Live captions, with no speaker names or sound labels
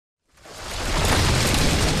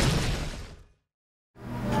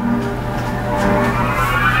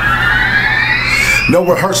No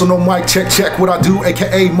rehearsal, no mic check, check what I do,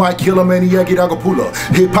 aka Mike Killer Maniac Pula.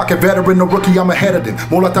 Hip pocket veteran, no rookie, I'm ahead of them.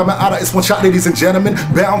 More like it's one shot, ladies and gentlemen.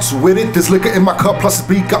 Bounce with it. This liquor in my cup plus the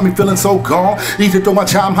beat got me feeling so gone. Either through my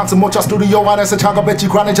chime, hot some more studio out as a child. I bet you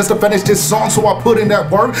grinding just to finish this song, so I put in that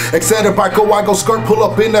work. Excited I go skirt, pull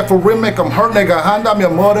up in that for rim, make 'em hurt, nigga. Handa mi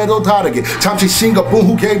amore do target. Chamchi Shinga boom,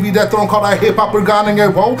 who gave you that throne called a hip hop organ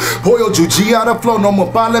and whoa. Boyo Juji out of flow, no more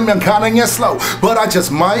ballin', man, kinda slow. But I just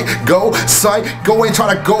might go sight, go and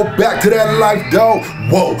try to go back to that life though.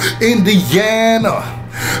 Whoa, Indiana.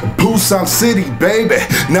 Busan City, baby.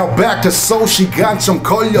 Now back to Seoul, she got some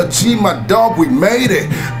Koyo G, my dog, we made it.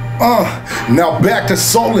 Now back to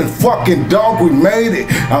Seoul and fucking dog, we made it.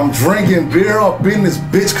 I'm drinking beer up in this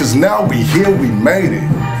bitch, cause now we here, we made it.